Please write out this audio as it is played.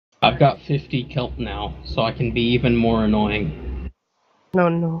I've got 50 kelp now, so I can be even more annoying.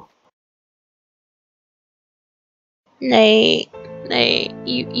 No. Nate,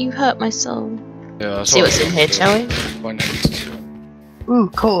 you hurt my soul. Yeah, See what's in here, shall we? My next Ooh,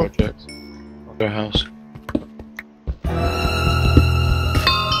 cool. project. Their house.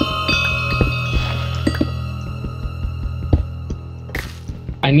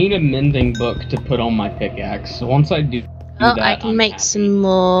 I need a mending book to put on my pickaxe, so once I do Oh, that, I can I'm make happy. some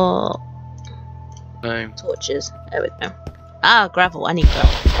more Name. torches. There we go. Ah, gravel. I need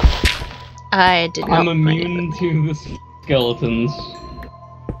gravel. I did not. I'm immune to the skeletons.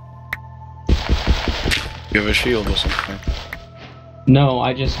 You have a shield or something? No,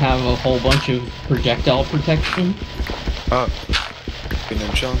 I just have a whole bunch of projectile protection. Oh. Been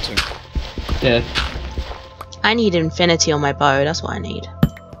enchanting. Yeah, I need infinity on my bow. That's what I need.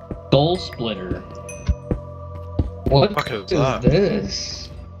 Soul Splitter. What Fuck is is that? this?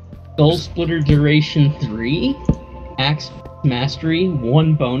 Soul Splitter duration 3? Axe mastery,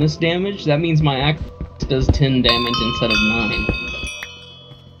 1 bonus damage? That means my axe does 10 damage instead of 9.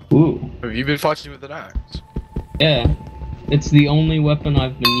 Ooh. Have you been fighting with an axe? Yeah. It's the only weapon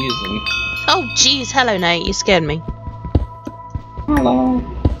I've been using. Oh, jeez. Hello, Nate. You scared me. Hello.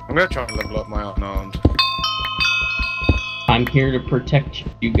 I'm gonna try and level up my unarmed. I'm here to protect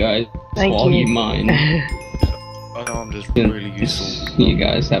you guys Thank while you. you mine. Unarmed is really useful. You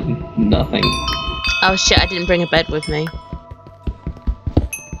guys have nothing. Oh shit! I didn't bring a bed with me.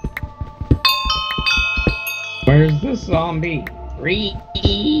 Where's the zombie? Free.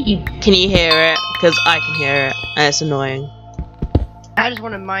 Can you hear it? Because I can hear it, and it's annoying. I just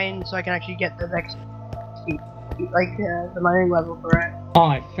want to mine so I can actually get the next, like the mining level for it. Oh,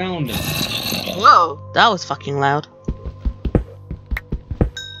 I found it. Whoa! That was fucking loud.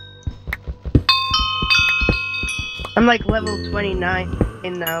 I'm like level 29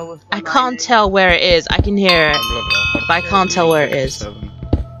 now. With I can't tell where it is. I can hear it, I'm level up. but I can't tell where it is. 57.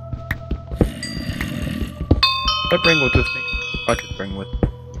 I bring wood with me. I could bring wood.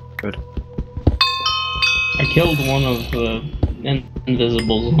 Good. I killed one of the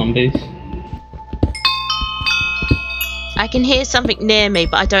invisible zombies. I can hear something near me,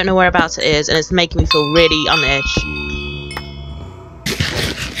 but I don't know whereabouts it is, and it's making me feel really on edge.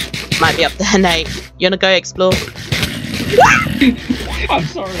 Might be up there, Nate. You wanna go explore? I'm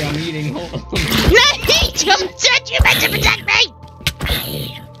sorry, I'm eating. Hold on. Nate! You meant to protect me!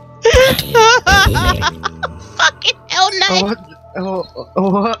 Fucking hell, Nate!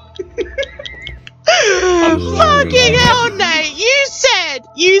 What? Fucking hell, Nate!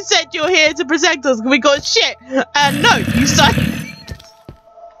 You said you're here to protect us. We got shit, and no, you said.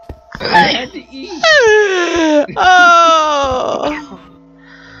 I had to eat. Oh,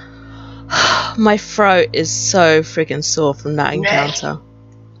 my throat is so freaking sore from that encounter.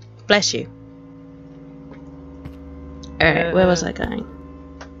 Bless you. Alright, where was I going?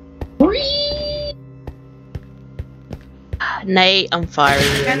 Nate, I'm firing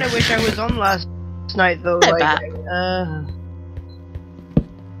I you. kinda wish I was on last night though. They're Like, back.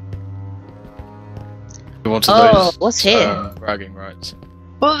 You wanted Oh, those, what's here? bragging rights.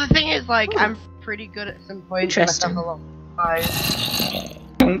 well, the thing is, like, I'm pretty good at some points. Interesting. The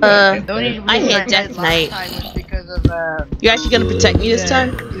only I reason hear died death, last Nate. time was because of You actually gonna protect me this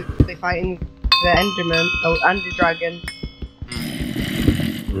time? they fighting the Enderman, Ender Dragon.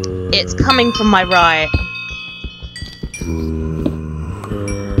 It's coming from my right.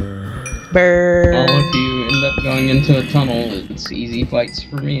 Brrr. Well, if you end up going into a tunnel, it's easy fights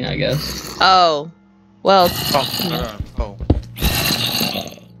for me, I guess. Oh, well, Oh.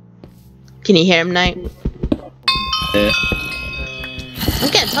 can you hear him, Nate? Yeah. I'm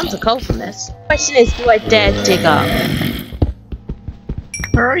getting tons of coal from this. Question is, do I dare dig up?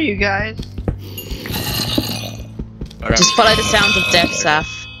 Where are you guys? Just follow the sounds of death, Saph.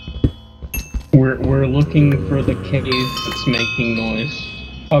 We're looking for the cave that's making noise.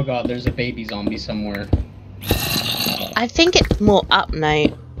 Oh god, there's a baby zombie somewhere. I think it's more up,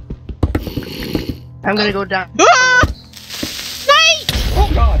 Nate. I'm gonna go down. Ah! Nate! Oh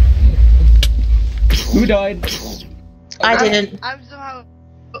god! Who died? I didn't. I'm somehow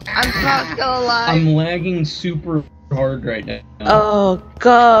still alive. I'm lagging super hard right now. Oh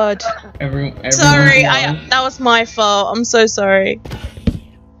God. Everyone's Sorry, alive. that was my fault. I'm so sorry.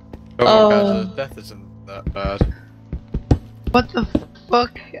 Oh, death isn't that bad. What the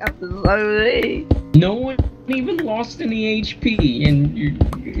fuck? I'm slowly. No one even lost any HP, and you're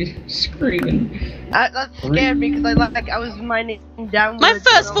screaming. That scared me because I was mining downwards. My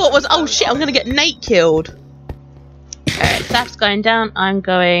first thought was, oh shit, I'm gonna get Nate killed. Alright, Saph's going down. I'm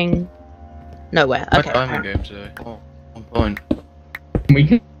going nowhere. Okay. My diamond game today. Oh, 1 point. We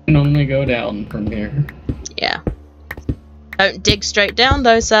can can only go down from here. Yeah. Don't dig straight down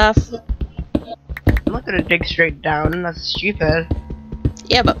though, Saph. I'm not gonna dig straight down, that's stupid.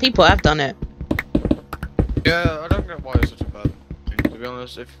 Yeah, but people have done it. Yeah, I don't get why it's such a bad thing. To be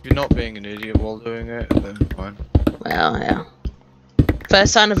honest, if you're not being an idiot while doing it, then fine. Well, yeah.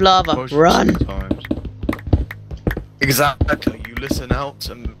 First sign of lava, Most run. times. Exactly, you listen out,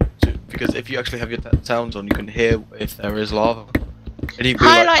 and because if you actually have your sounds on, you can hear if there is lava. And you can be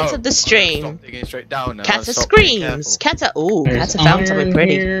Highlights like, of the I'm gonna stream. Stop digging straight down now. Kata Stop being screams. careful. Kata, ooh, There's Kata found something iron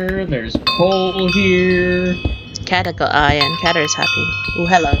pretty. here, there's coal here. Kata got iron. Kata is happy. Ooh,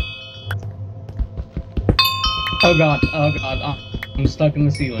 hello. Oh god, I'm stuck in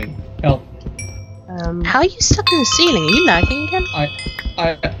the ceiling. Help. How are you stuck in the ceiling? Are you lagging again?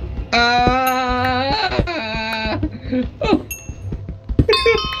 Oh.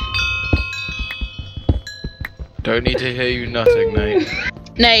 Don't need to hear you nutting, Nate.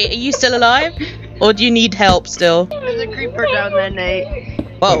 Nate, are you still alive? Or do you need help still? There's a creeper down there, Nate.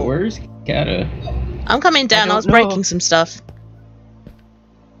 Whoa. Wait, where's Kata? I'm coming down. I was don't know. breaking some stuff.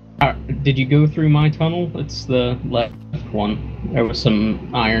 Did you go through my tunnel? It's the left one. There was some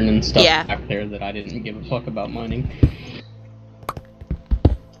iron and stuff back there that I didn't give a fuck about mining.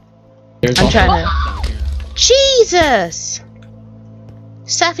 There's I'm also trying to- down here. Jesus!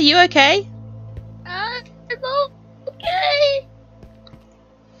 Saph, are you okay? I'm okay.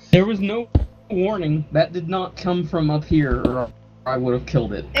 There was no warning. That did not come from up here, or I would have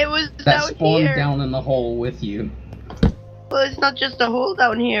killed it. It was That down spawned here. down in the hole with you. Well, it's not just a hole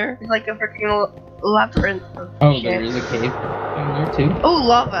down here. It's like a freaking labyrinth. Oh, Shit. there is a cave down there too. Oh,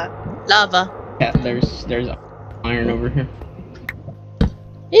 lava. Lava. Yeah, there's iron over here.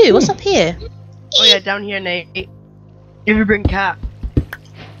 Ew, what's up here? Oh yeah, down here, Nate. If you bring cat.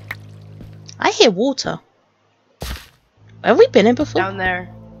 I hear water. Have we been here before? Down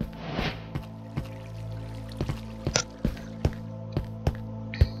there.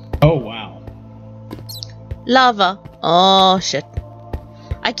 Oh wow. Lava. Oh shit.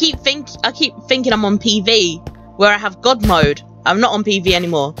 I keep thinking I'm on PV, where I have God mode. I'm not on PV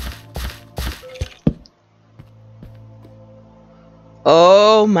anymore.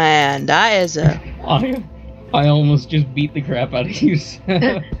 Oh man, that is a. I almost just beat the crap out of you.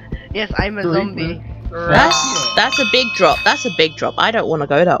 Yes, I'm a zombie. That's a big drop. That's a big drop. I don't want to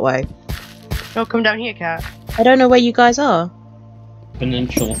go that way. No, come down here, cat. I don't know where you guys are.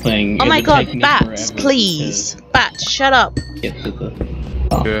 Exponential thing. Oh It my would god, take me bats, forever please. Bats, shut up. to get to the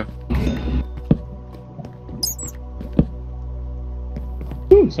top. Yeah.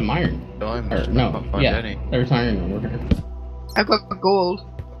 Ooh, some iron. Diamonds. Or, no, I can't find yeah, any. there's iron over here. I got gold.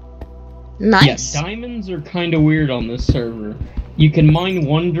 Nice. Yeah, diamonds are kind of weird on this server. You can mine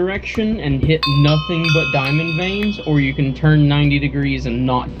one direction and hit nothing but diamond veins, or you can turn 90 degrees and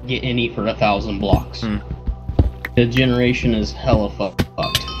not get any for 1,000 blocks. The generation is hella fucked.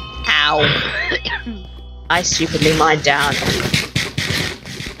 Ow. I stupidly mined down.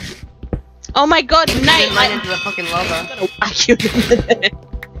 Oh my god, Nate! Mine I'm into the fucking lava. gonna whack you in a minute.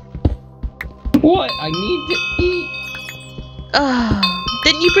 What? I need to eat.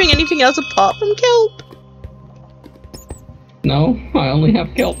 Didn't you bring anything else apart from kelp? No, I only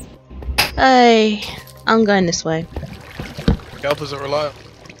have kelp. Hey, I'm going this way. Kelp is a reliable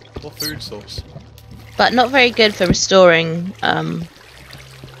food source. But not very good for restoring,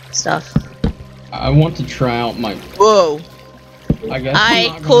 stuff. I want to try out my. Whoa. I guess I I'm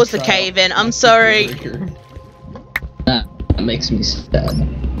not gonna caused the try cave out in, I'm my sorry. breaker. That makes me sad.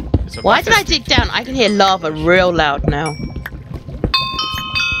 It's a Why did I dig down? I can hear lava real loud now.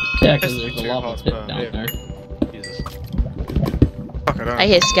 Yeah, because there's a 52 lava hearts pit per down hit. there. Jesus. Fuck, I don't. I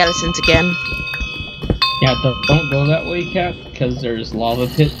hear skeletons again. Yeah, don't go that way, Cat, because there's lava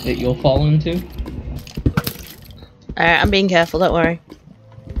pit that you'll fall into. Alright, I'm being careful, don't worry.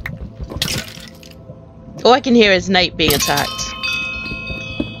 All I can hear is Nate being attacked.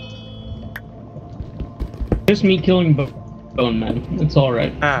 Just me killing Bone Man. It's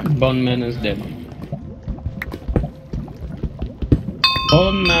alright. Ah. Bone Man is dead.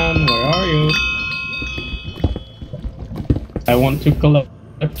 Bone Man, where are you? I want to collect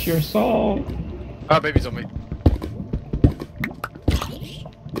your soul. Ah, baby's on me.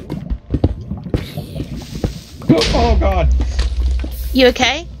 Oh god. You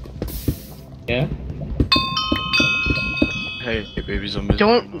okay? Yeah. Hey, baby's on me.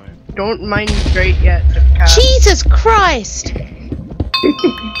 Don't mine straight yet, cat. Jesus Christ!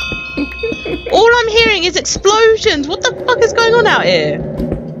 All I'm hearing is explosions! What the fuck is going on out here?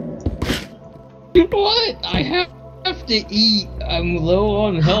 What? I have to eat. I'm low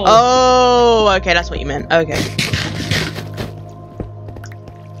on health. Oh, okay, that's what you meant. Okay.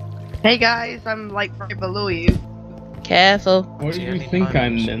 Hey guys, I'm like right below you. Careful. What do See you any think I'm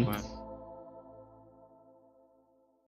diamonds then? somewhere?